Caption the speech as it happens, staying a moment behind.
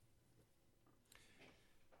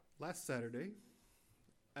Last Saturday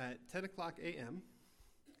at 10 o'clock a.m.,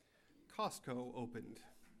 Costco opened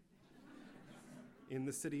in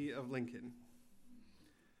the city of Lincoln.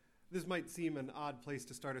 This might seem an odd place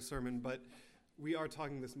to start a sermon, but we are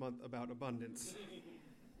talking this month about abundance.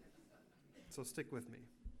 So stick with me.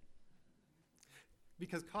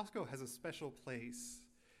 Because Costco has a special place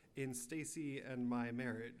in Stacy and my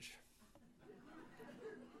marriage.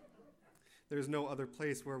 There's no other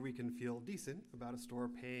place where we can feel decent about a store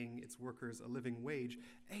paying its workers a living wage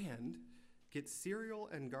and get cereal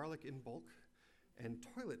and garlic in bulk and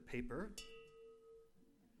toilet paper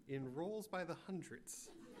in rolls by the hundreds.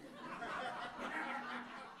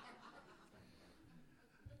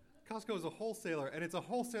 Costco is a wholesaler, and it's a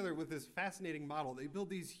wholesaler with this fascinating model. They build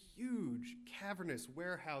these huge, cavernous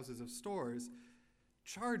warehouses of stores,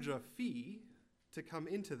 charge a fee to come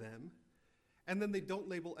into them, and then they don't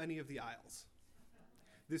label any of the aisles.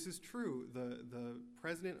 This is true. The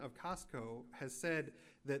president of Costco has said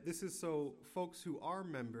that this is so folks who are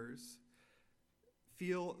members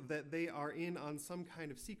feel that they are in on some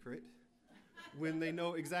kind of secret when they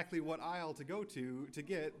know exactly what aisle to go to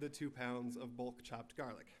get the 2 pounds of bulk chopped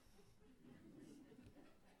garlic.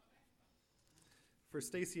 For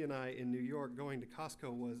Stacy and I in New York, going to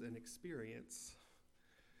Costco was an experience.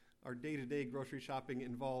 Our day-to-day grocery shopping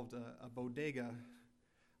involved a bodega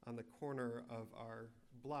on the corner of our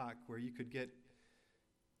block where you could get,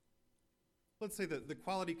 let's say that the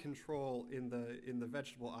quality control in the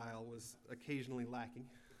vegetable aisle was occasionally lacking.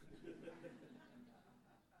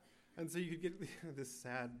 And so you could get this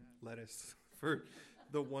sad lettuce for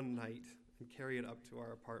the one night and carry it up to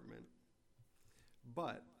our apartment.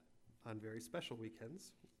 But on very special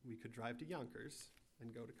weekends, we could drive to Yonkers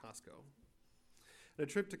and go to Costco. And a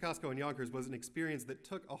trip to Costco in Yonkers was an experience that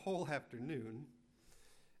took a whole afternoon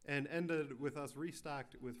and ended with us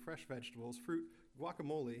restocked with fresh vegetables, fruit,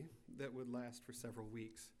 guacamole that would last for several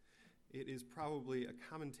weeks. It is probably a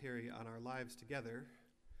commentary on our lives together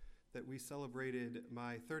that we celebrated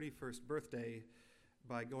my 31st birthday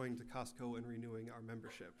by going to Costco and renewing our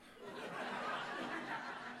membership.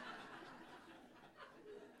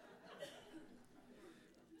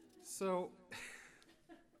 So,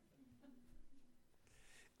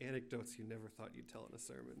 anecdotes you never thought you'd tell in a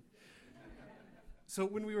sermon. So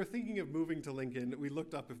when we were thinking of moving to Lincoln, we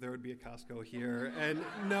looked up if there would be a Costco here, and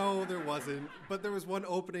no, there wasn't. But there was one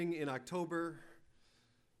opening in October.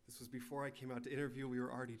 This was before I came out to interview. We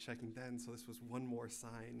were already checking then, so this was one more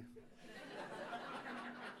sign.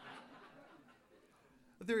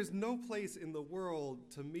 There is no place in the world,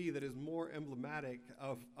 to me, that is more emblematic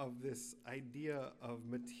of this idea of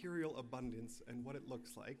material abundance and what it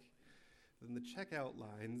looks like than the checkout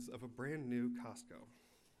lines of a brand new Costco.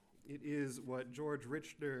 It is what George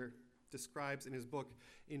Richter describes in his book,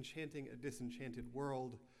 Enchanting a Disenchanted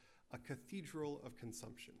World, a cathedral of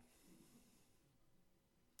consumption.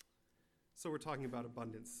 So we're talking about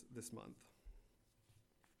abundance this month.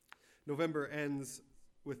 November ends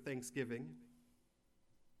with Thanksgiving.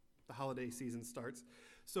 The holiday season starts.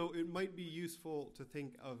 So it might be useful to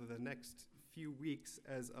think of the next few weeks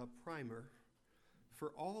as a primer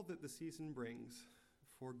for all that the season brings,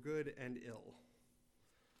 for good and ill.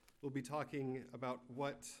 We'll be talking about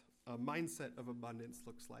what a mindset of abundance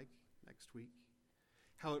looks like next week,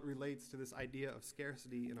 how it relates to this idea of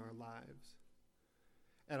scarcity in our lives.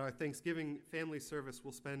 At our Thanksgiving family service,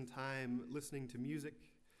 we'll spend time listening to music,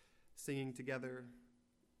 singing together,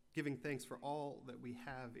 giving thanks for all that we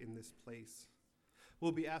have in this place.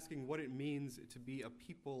 We'll be asking what it means to be a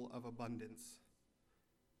people of abundance,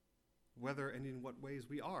 whether and in what ways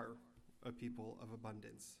we are a people of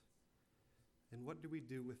abundance, and what do we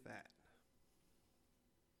do with that?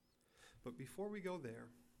 But before we go there,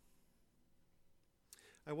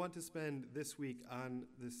 I want to spend this week on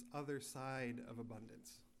this other side of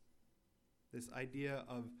abundance, this idea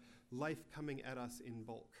of life coming at us in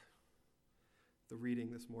bulk. The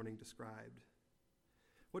reading this morning described.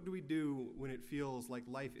 What do we do when it feels like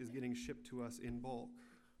life is getting shipped to us in bulk?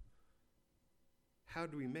 How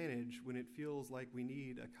do we manage when it feels like we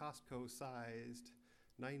need a Costco-sized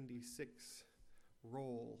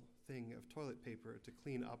 96-roll thing of toilet paper to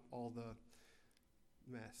clean up all the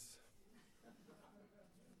mess?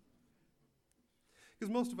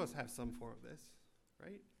 Because most of us have some form of this,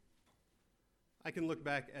 right? I can look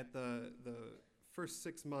back at the first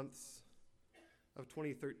 6 months of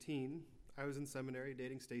 2013. I was in seminary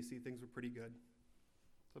dating Stacy. Things were pretty good.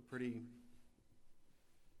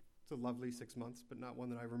 It's a lovely 6 months, but not one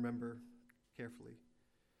that I remember carefully.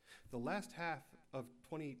 The last half of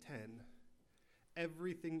 2010,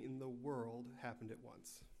 everything in the world happened at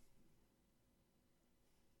once.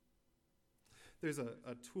 There's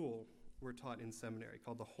a tool we're taught in seminary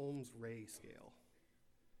called the Holmes-Ray scale.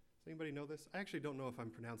 Does anybody know this? I actually don't know if I'm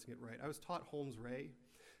pronouncing it right. I was taught Holmes-Ray,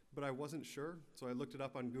 but I wasn't sure, so I looked it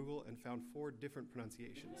up on Google and found 4 different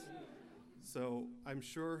pronunciations. So I'm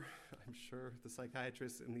sure the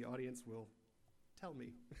psychiatrists in the audience will tell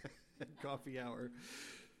me at coffee hour.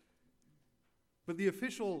 But the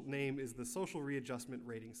official name is the Social Readjustment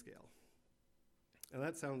Rating Scale. And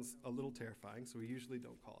that sounds a little terrifying, so we usually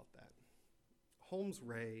don't call it that.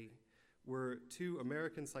 Holmes-Ray were 2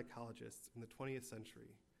 American psychologists in the 20th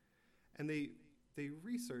century, and they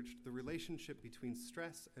researched the relationship between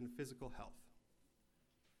stress and physical health.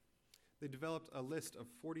 They developed a list of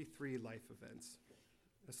 43 life events,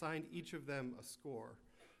 assigned each of them a score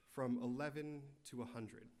from 11 to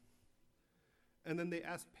 100. And then they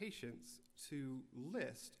asked patients to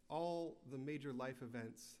list all the major life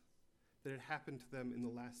events that had happened to them in the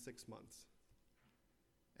last 6 months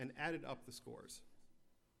and added up the scores.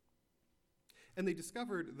 And they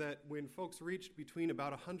discovered that when folks reached between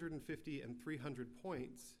about 150 and 300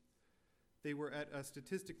 points, they were at a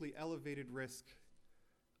statistically elevated risk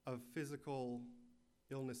of physical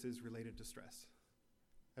illnesses related to stress.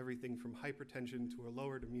 Everything from hypertension to a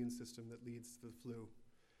lowered immune system that leads to the flu.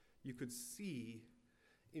 You could see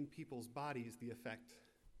in people's bodies the effect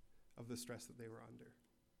of the stress that they were under.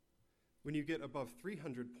 When you get above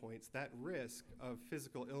 300 points, that risk of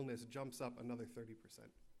physical illness jumps up another 30%.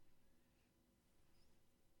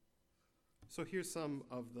 So here's some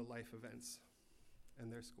of the life events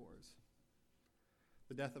and their scores.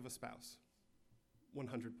 The death of a spouse,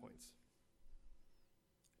 100 points.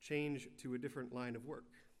 Change to a different line of work,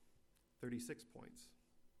 36 points.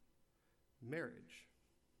 Marriage,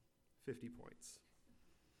 50 points.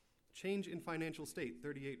 Change in financial state,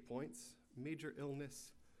 38 points. Major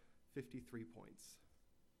illness, 53 points.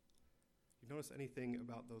 You notice anything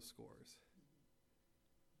about those scores?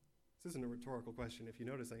 This isn't a rhetorical question. If you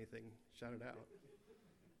notice anything, shout it out.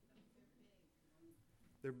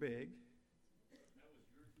 They're big. That was your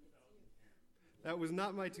 2010. That was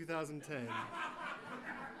not my 2010.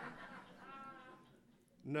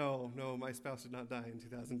 No, my spouse did not die in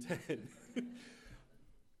 2010. Uneven.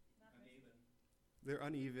 They're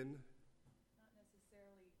uneven. Not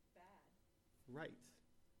necessarily bad. Right.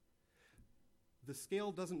 The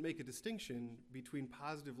scale doesn't make a distinction between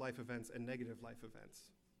positive life events and negative life events.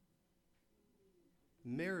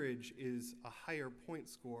 Marriage is a higher point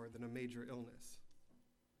score than a major illness.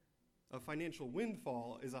 A financial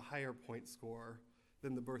windfall is a higher point score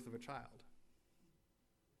than the birth of a child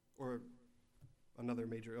or another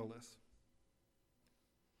major illness.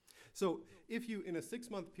 So if you, in a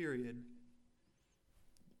 6-month period,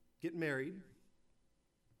 get married,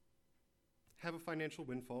 have a financial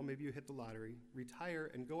windfall, maybe you hit the lottery, retire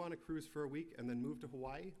and go on a cruise for a week and then move to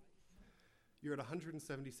Hawaii, you're at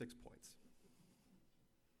 176 points.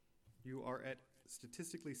 You are at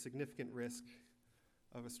statistically significant risk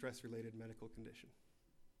of a stress-related medical condition.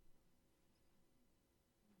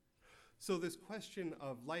 So this question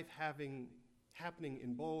of life happening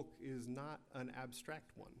in bulk is not an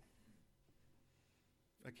abstract one.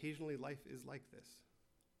 Occasionally life is like this.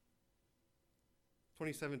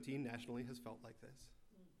 2017 nationally has felt like this.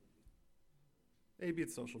 Maybe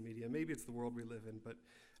it's social media, maybe it's the world we live in, but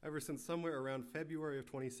ever since somewhere around February of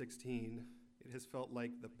 2016, it has felt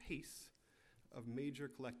like the pace of major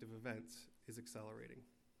collective events is accelerating.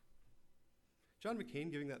 John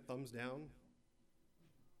McCain giving that thumbs down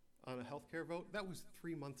on a healthcare vote, that was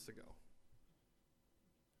 3 months ago.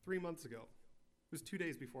 3 months ago. It was 2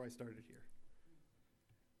 days before I started here.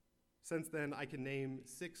 Since then, I can name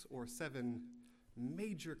 6 or 7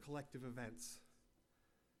 major collective events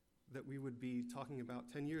that we would be talking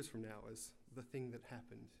about 10 years from now as the thing that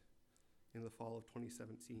happened in the fall of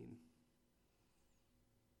 2017.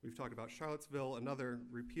 We've talked about Charlottesville, another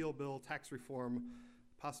repeal bill, tax reform,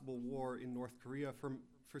 possible war in North Korea.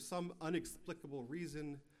 For some inexplicable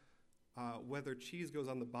reason, whether cheese goes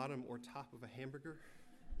on the bottom or top of a hamburger.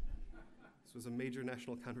 This was a major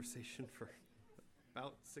national conversation for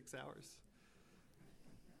about 6 hours.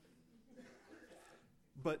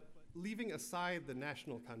 But leaving aside the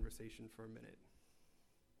national conversation for a minute,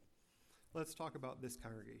 let's talk about this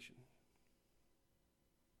congregation.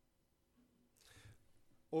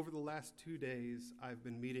 Over the last 2 days, I've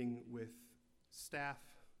been meeting with staff,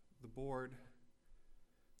 the board,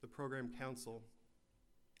 the program council,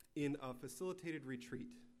 in a facilitated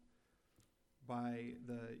retreat by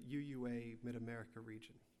the UUA Mid-America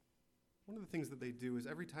region. One of the things that they do is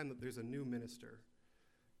every time that there's a new minister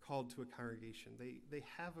called to a congregation, they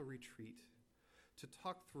have a retreat to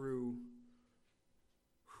talk through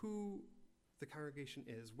who the congregation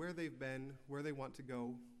is, where they've been, where they want to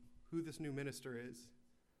go, who this new minister is,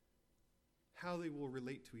 how they will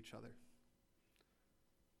relate to each other.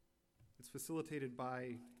 It's facilitated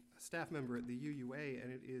by a staff member at the UUA,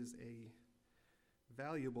 and it is a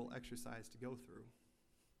valuable exercise to go through.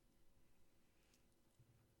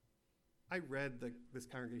 I read this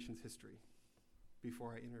congregation's history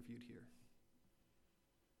before I interviewed here.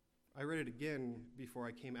 I read it again before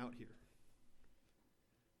I came out here.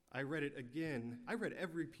 I read it again. I read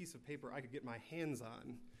every piece of paper I could get my hands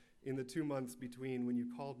on in the 2 months between when you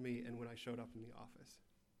called me and when I showed up in the office.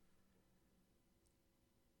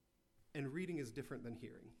 And reading is different than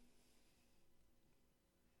hearing.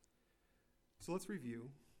 So let's review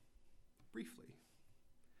briefly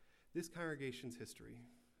this congregation's history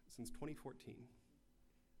since 2014,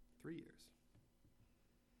 3 years.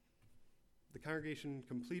 The congregation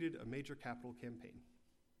completed a major capital campaign.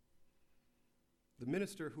 The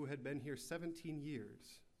minister who had been here 17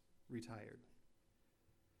 years retired.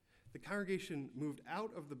 The congregation moved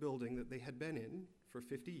out of the building that they had been in for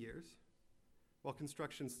 50 years, while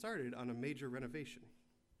construction started on a major renovation.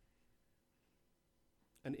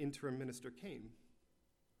 An interim minister came.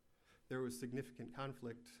 There was significant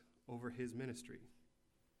conflict over his ministry.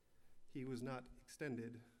 He was not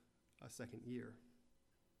extended a second year.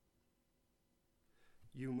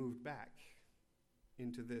 You moved back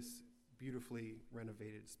into this beautifully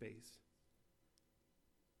renovated space.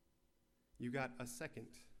 You got a second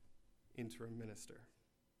interim minister.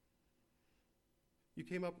 You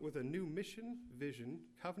came up with a new mission, vision,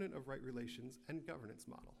 covenant of right relations, and governance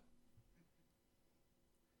model.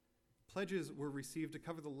 Pledges were received to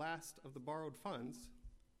cover the last of the borrowed funds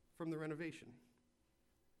from the renovation.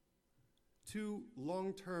 2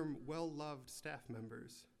 long-term, well-loved staff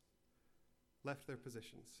members left their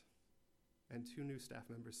positions, and 2 new staff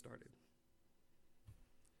members started.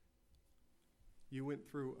 You went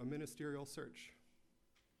through a ministerial search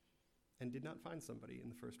and did not find somebody in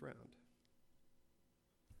the first round.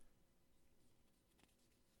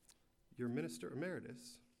 Your minister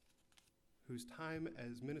emeritus, whose time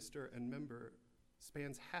as minister and member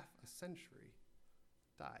spans half a century,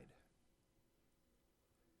 died.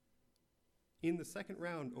 In the second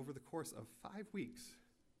round, over the course of 5 weeks,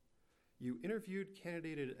 you interviewed,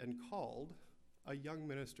 candidated, and called a young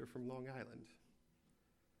minister from Long Island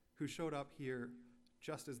who showed up here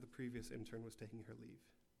just as the previous intern was taking her leave.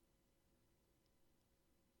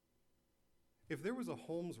 If there was a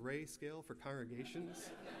Holmes-Ray scale for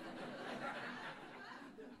congregations,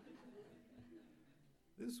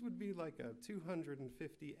 this would be like a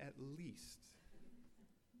 250 at least.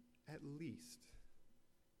 At least.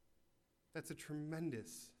 That's a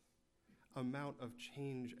tremendous amount of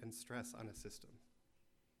change and stress on a system.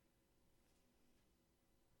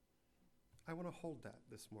 I want to hold that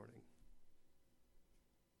this morning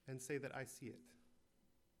and say that I see it.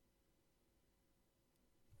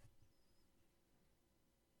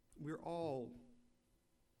 We're all,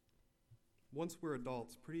 once we're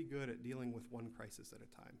adults, pretty good at dealing with one crisis at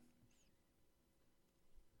a time.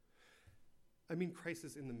 I mean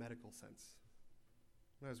crisis in the medical sense.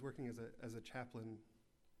 When I was working as a chaplain,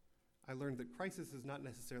 I learned that crisis is not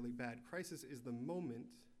necessarily bad. Crisis is the moment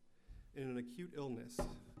in an acute illness,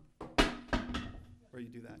 where you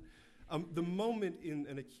do that. The moment in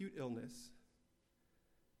an acute illness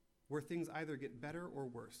where things either get better or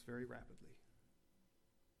worse very rapidly.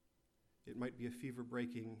 It might be a fever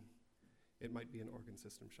breaking, it might be an organ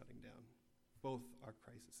system shutting down. Both are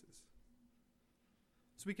crises.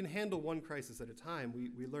 So we can handle one crisis at a time.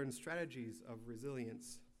 We learn strategies of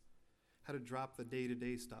resilience, how to drop the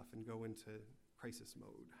day-to-day stuff and go into crisis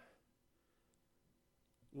mode.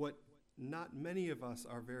 What not many of us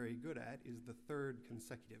are very good at is the third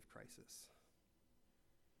consecutive crisis.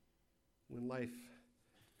 When life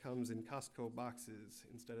comes in Costco boxes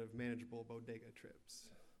instead of manageable bodega trips.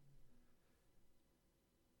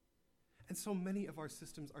 And so many of our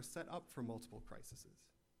systems are set up for multiple crises.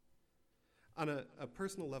 On a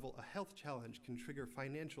personal level, a health challenge can trigger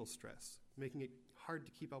financial stress, making it hard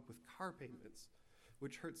to keep up with car payments,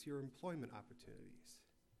 which hurts your employment opportunities.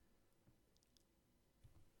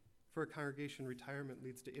 For a congregation, retirement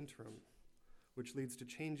leads to interim, which leads to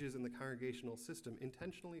changes in the congregational system,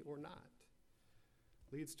 intentionally or not.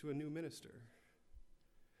 Leads to a new minister,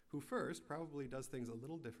 who first probably does things a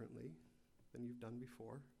little differently than you've done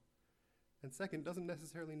before, and second, doesn't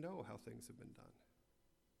necessarily know how things have been done.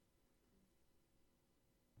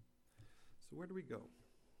 So where do we go?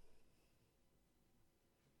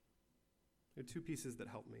 There are 2 pieces that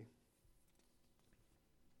help me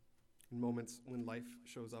in moments when life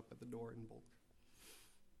shows up at the door in bulk.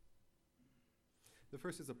 The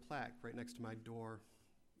first is a plaque right next to my door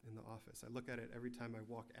in the office. I look at it every time I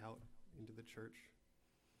walk out into the church.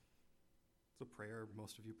 It's a prayer.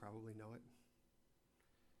 Most of you probably know it.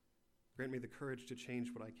 Grant me the courage to change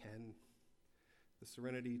what I can, the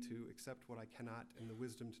serenity to accept what I cannot, and the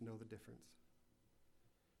wisdom to know the difference.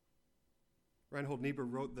 Reinhold Niebuhr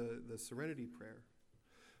wrote the Serenity Prayer,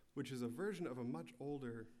 which is a version of a much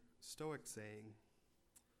older Stoic saying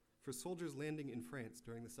for soldiers landing in France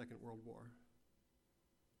during the Second World War.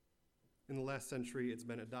 In the last century, it's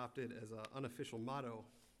been adopted as an unofficial motto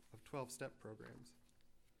of 12-step programs.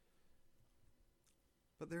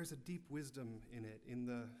 But there's a deep wisdom in it, in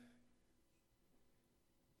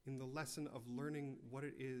the lesson of learning what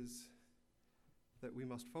it is that we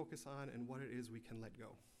must focus on and what it is we can let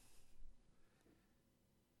go.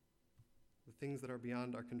 The things that are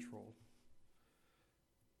beyond our control,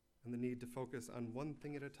 and the need to focus on one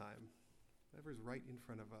thing at a time, whatever's right in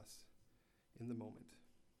front of us in the moment.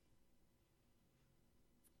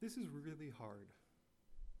 This is really hard.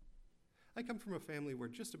 I come from a family where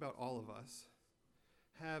just about all of us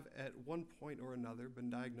have at one point or another been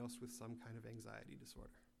diagnosed with some kind of anxiety disorder.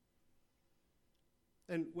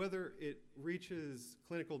 And whether it reaches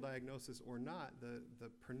clinical diagnosis or not, the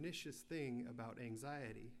pernicious thing about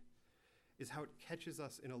anxiety is how it catches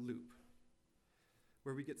us in a loop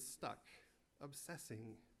where we get stuck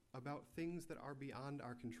obsessing about things that are beyond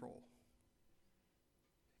our control.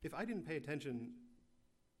 If I didn't pay attention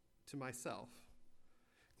to myself,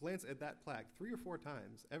 glance at that plaque 3 or 4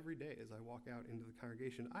 times every day as I walk out into the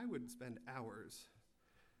congregation, I would spend hours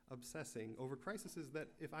obsessing over crises that,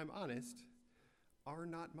 if I'm honest, are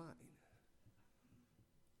not mine.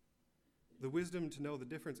 The wisdom to know the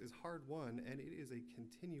difference is hard won, and it is a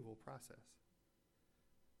continual process.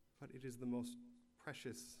 But it is the most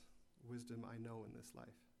precious wisdom I know in this life.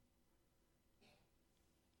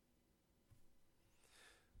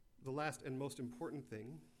 The last and most important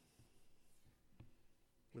thing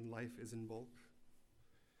when life is in bulk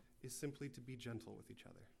is simply to be gentle with each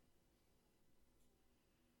other.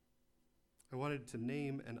 I wanted to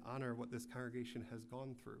name and honor what this congregation has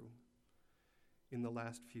gone through in the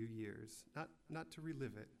last few years, not to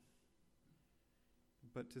relive it,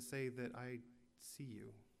 but to say that I see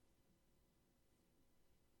you.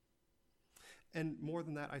 And more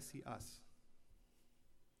than that, I see us.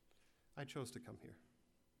 I chose to come here.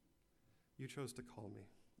 You chose to call me.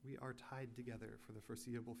 We are tied together for the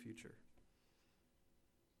foreseeable future.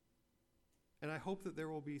 And I hope that there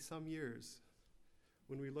will be some years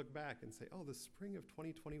when we look back and say, oh, the spring of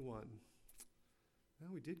 2021,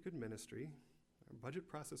 well, we did good ministry. Our budget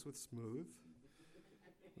process was smooth.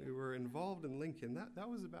 We were involved in Lincoln. That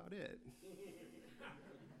was about it.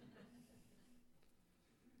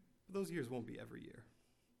 But those years won't be every year.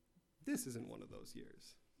 This isn't one of those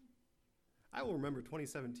years. I will remember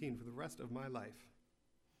 2017 for the rest of my life.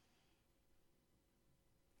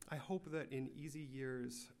 I hope that in easy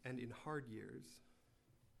years and in hard years,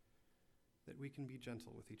 that we can be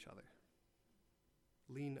gentle with each other,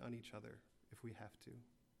 lean on each other if we have to.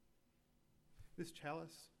 This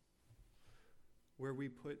chalice, where we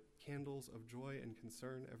put candles of joy and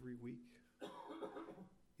concern every week,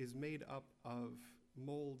 is made up of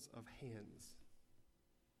molds of hands,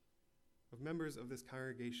 of members of this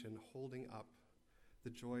congregation holding up the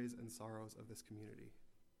joys and sorrows of this community.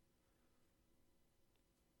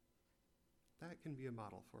 That can be a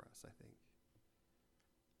model for us, I think.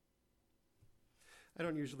 I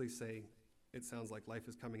don't usually say, it sounds like life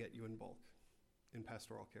is coming at you in bulk in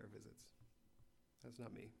pastoral care visits. That's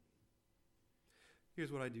not me.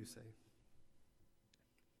 Here's what I do say.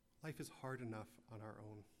 Life is hard enough on our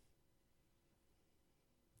own.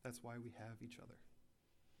 That's why we have each other.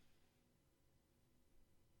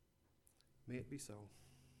 May it be so,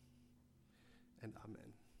 and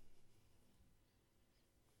amen.